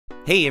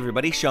Hey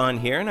everybody, Sean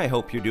here, and I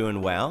hope you're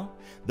doing well.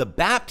 The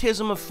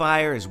baptism of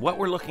fire is what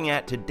we're looking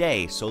at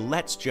today, so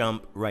let's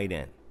jump right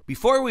in.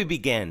 Before we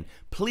begin,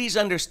 please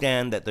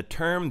understand that the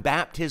term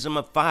baptism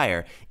of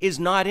fire is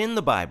not in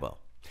the Bible.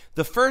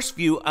 The first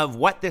view of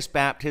what this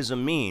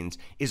baptism means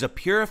is a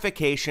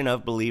purification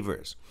of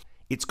believers.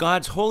 It's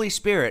God's Holy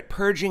Spirit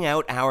purging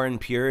out our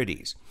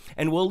impurities,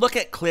 and we'll look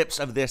at clips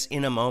of this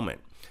in a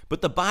moment. But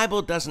the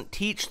Bible doesn't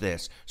teach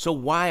this, so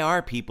why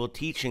are people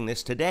teaching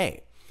this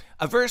today?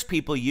 A verse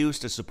people use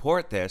to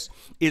support this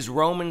is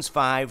Romans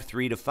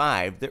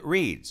 5:3-5 that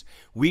reads,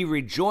 "We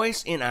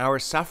rejoice in our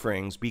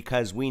sufferings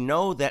because we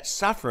know that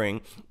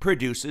suffering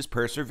produces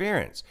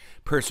perseverance.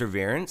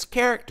 Perseverance,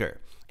 character,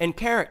 and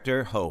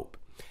character, hope.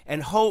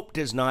 And hope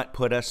does not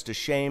put us to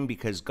shame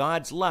because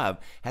God's love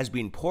has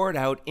been poured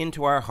out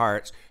into our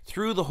hearts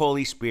through the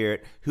Holy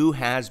Spirit who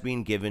has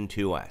been given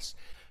to us."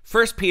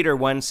 1 Peter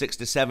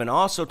 1:6-7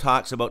 also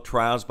talks about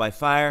trials by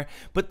fire,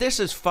 but this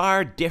is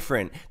far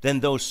different than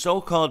those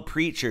so-called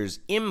preachers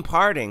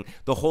imparting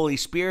the Holy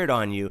Spirit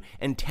on you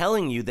and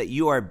telling you that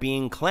you are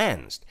being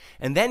cleansed.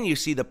 And then you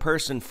see the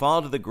person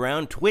fall to the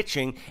ground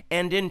twitching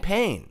and in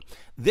pain.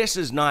 This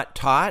is not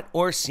taught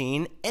or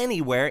seen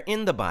anywhere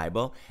in the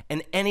Bible,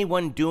 and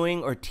anyone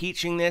doing or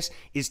teaching this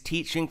is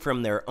teaching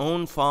from their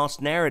own false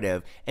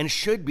narrative and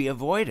should be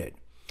avoided.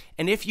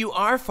 And if you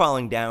are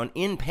falling down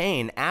in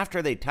pain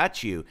after they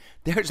touch you,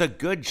 there's a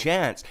good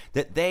chance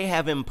that they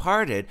have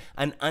imparted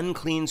an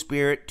unclean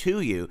spirit to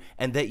you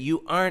and that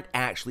you aren't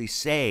actually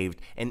saved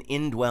and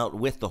indwelt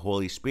with the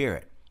Holy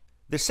Spirit.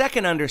 The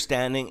second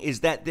understanding is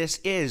that this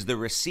is the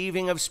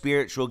receiving of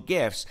spiritual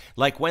gifts,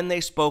 like when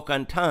they spoke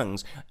on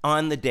tongues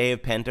on the day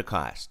of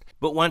Pentecost.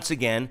 But once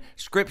again,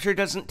 Scripture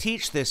doesn't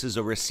teach this as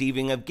a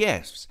receiving of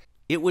gifts.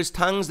 It was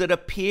tongues that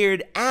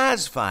appeared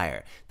as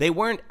fire. They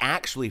weren't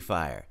actually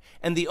fire.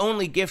 And the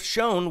only gift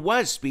shown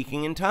was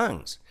speaking in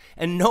tongues.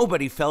 And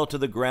nobody fell to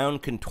the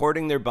ground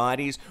contorting their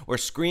bodies or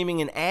screaming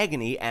in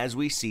agony as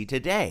we see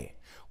today.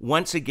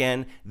 Once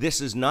again,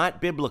 this is not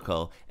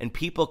biblical, and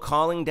people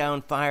calling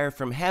down fire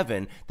from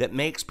heaven that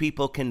makes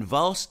people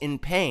convulse in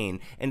pain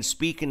and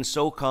speak in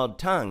so-called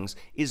tongues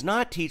is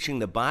not teaching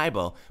the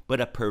Bible,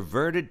 but a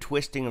perverted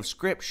twisting of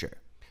Scripture.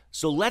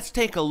 So let's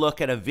take a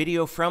look at a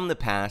video from the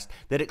past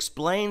that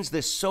explains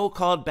this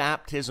so-called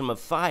baptism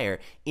of fire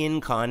in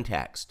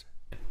context.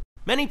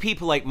 Many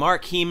people like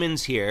Mark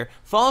Hemans here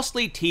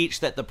falsely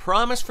teach that the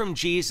promise from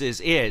Jesus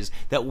is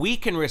that we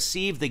can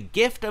receive the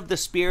gift of the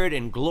Spirit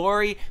in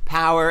glory,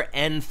 power,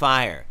 and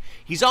fire.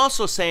 He's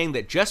also saying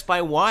that just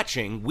by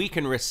watching, we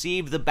can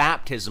receive the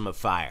baptism of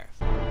fire.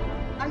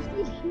 I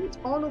feel heat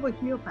all over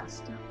here,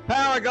 Pastor.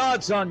 Power of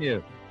God's on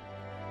you.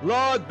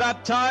 Lord,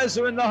 baptize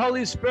her in the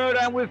Holy Spirit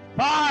and with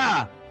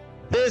fire.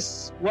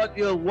 This, what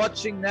you're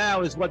watching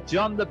now, is what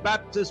John the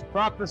Baptist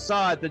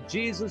prophesied that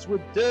Jesus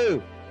would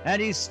do. And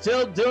he's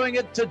still doing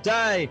it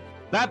today,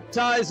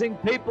 baptizing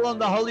people in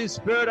the Holy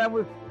Spirit and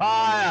with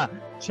fire,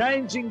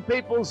 changing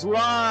people's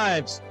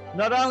lives.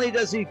 Not only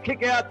does he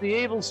kick out the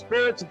evil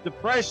spirits of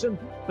depression,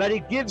 but he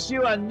gives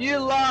you a new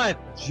life,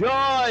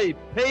 joy,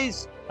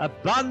 peace,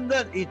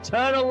 abundant,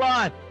 eternal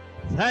life.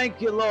 Thank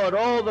you, Lord.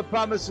 All the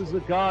promises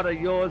of God are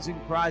yours in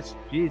Christ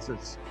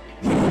Jesus.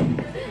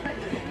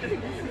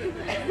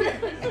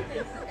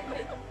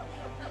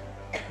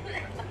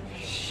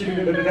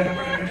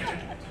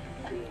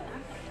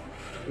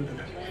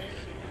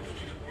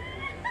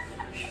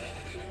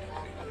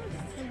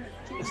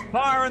 There's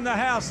fire in the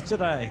house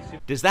today.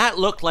 Does that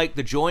look like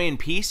the joy and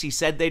peace he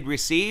said they'd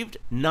received?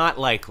 Not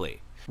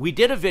likely. We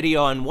did a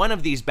video on one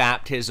of these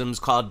baptisms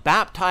called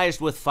Baptized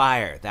with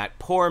Fire, that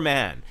poor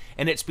man,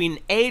 and it's been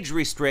age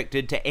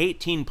restricted to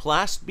 18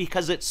 plus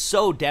because it's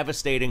so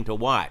devastating to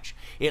watch.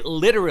 It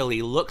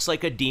literally looks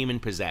like a demon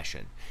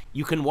possession.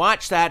 You can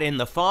watch that in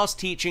the False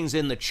Teachings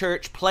in the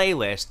Church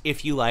playlist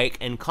if you like,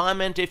 and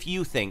comment if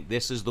you think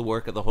this is the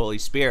work of the Holy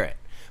Spirit.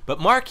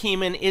 But Mark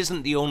Heman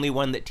isn't the only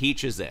one that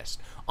teaches this.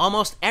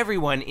 Almost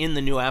everyone in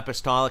the New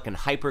Apostolic and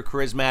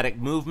Hyper-Charismatic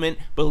movement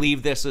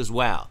believe this as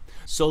well.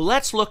 So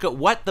let's look at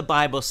what the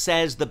Bible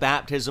says the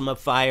baptism of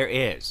fire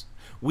is.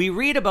 We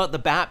read about the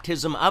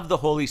baptism of the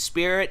Holy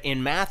Spirit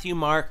in Matthew,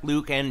 Mark,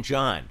 Luke, and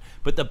John,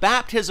 but the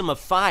baptism of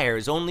fire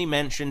is only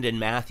mentioned in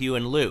Matthew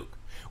and Luke.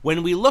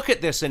 When we look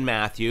at this in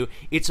Matthew,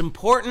 it's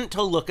important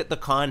to look at the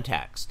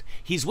context.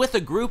 He's with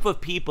a group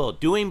of people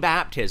doing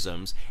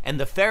baptisms, and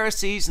the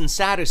Pharisees and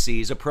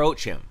Sadducees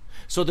approach him.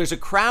 So there's a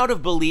crowd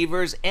of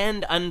believers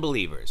and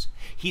unbelievers.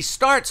 He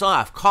starts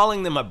off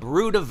calling them a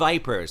brood of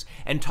vipers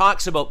and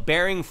talks about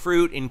bearing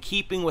fruit in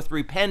keeping with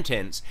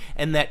repentance,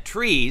 and that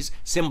trees,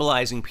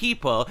 symbolizing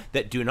people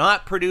that do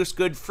not produce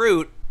good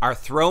fruit, are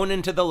thrown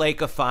into the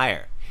lake of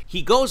fire.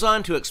 He goes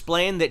on to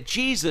explain that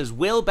Jesus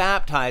will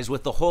baptize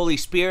with the Holy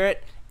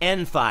Spirit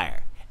and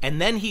fire.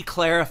 And then he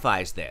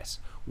clarifies this.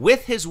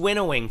 With his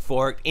winnowing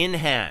fork in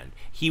hand,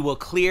 he will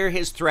clear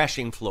his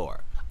threshing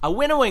floor. A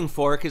winnowing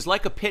fork is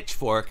like a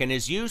pitchfork and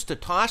is used to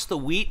toss the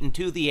wheat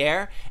into the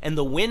air, and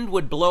the wind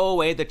would blow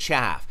away the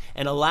chaff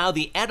and allow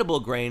the edible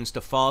grains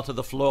to fall to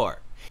the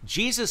floor.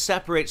 Jesus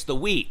separates the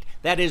wheat,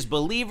 that is,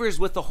 believers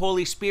with the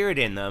Holy Spirit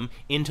in them,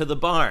 into the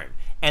barn,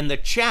 and the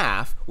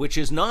chaff, which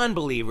is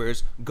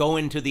non-believers, go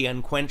into the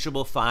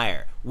unquenchable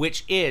fire,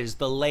 which is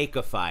the lake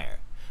of fire.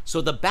 So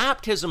the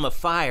baptism of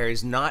fire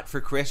is not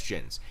for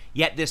Christians,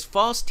 yet this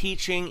false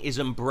teaching is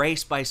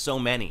embraced by so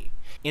many.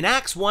 In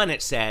Acts 1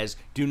 it says,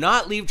 "Do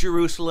not leave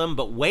Jerusalem,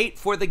 but wait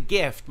for the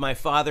gift my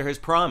Father has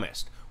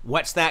promised."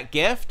 What's that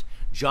gift?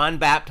 John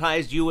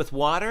baptized you with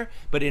water,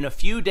 but in a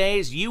few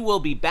days you will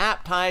be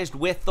baptized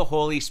with the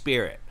Holy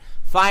Spirit.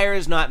 Fire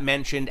is not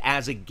mentioned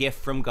as a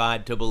gift from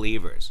God to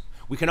believers.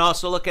 We can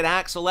also look at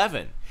Acts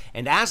 11.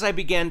 "And as I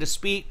began to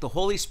speak, the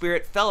Holy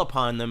Spirit fell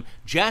upon them,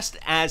 just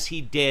as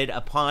he did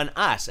upon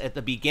us at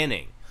the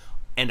beginning.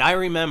 And I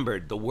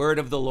remembered the word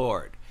of the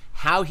Lord,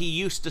 how he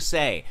used to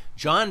say,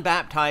 'John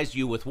baptized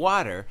you with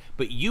water,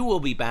 but you will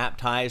be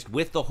baptized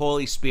with the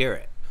Holy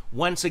Spirit.'"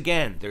 Once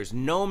again, there's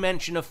no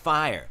mention of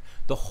fire.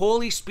 The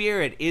Holy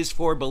Spirit is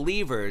for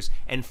believers,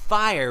 and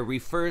fire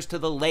refers to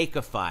the lake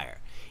of fire.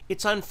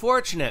 It's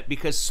unfortunate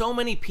because so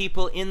many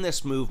people in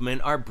this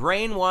movement are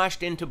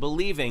brainwashed into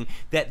believing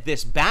that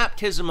this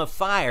baptism of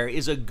fire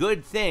is a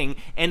good thing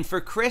and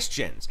for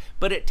Christians,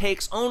 but it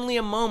takes only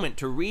a moment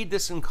to read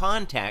this in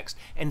context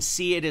and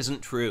see it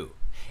isn't true.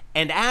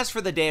 And as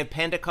for the day of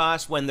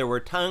Pentecost, when there were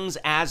tongues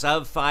as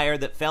of fire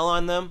that fell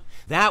on them,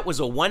 that was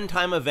a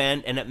one-time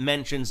event, and it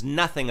mentions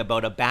nothing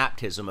about a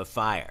baptism of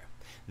fire.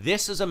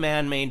 This is a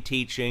man-made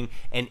teaching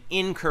and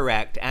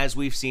incorrect, as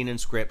we've seen in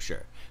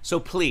Scripture. So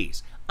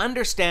please,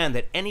 understand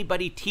that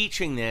anybody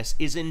teaching this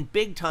is in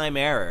big-time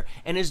error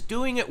and is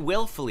doing it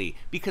willfully,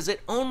 because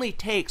it only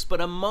takes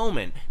but a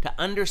moment to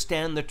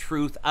understand the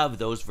truth of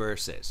those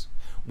verses.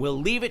 We'll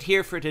leave it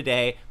here for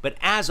today, but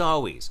as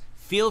always,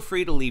 feel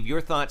free to leave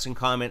your thoughts and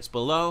comments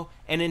below,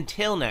 and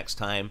until next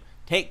time,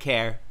 take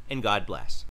care and God bless.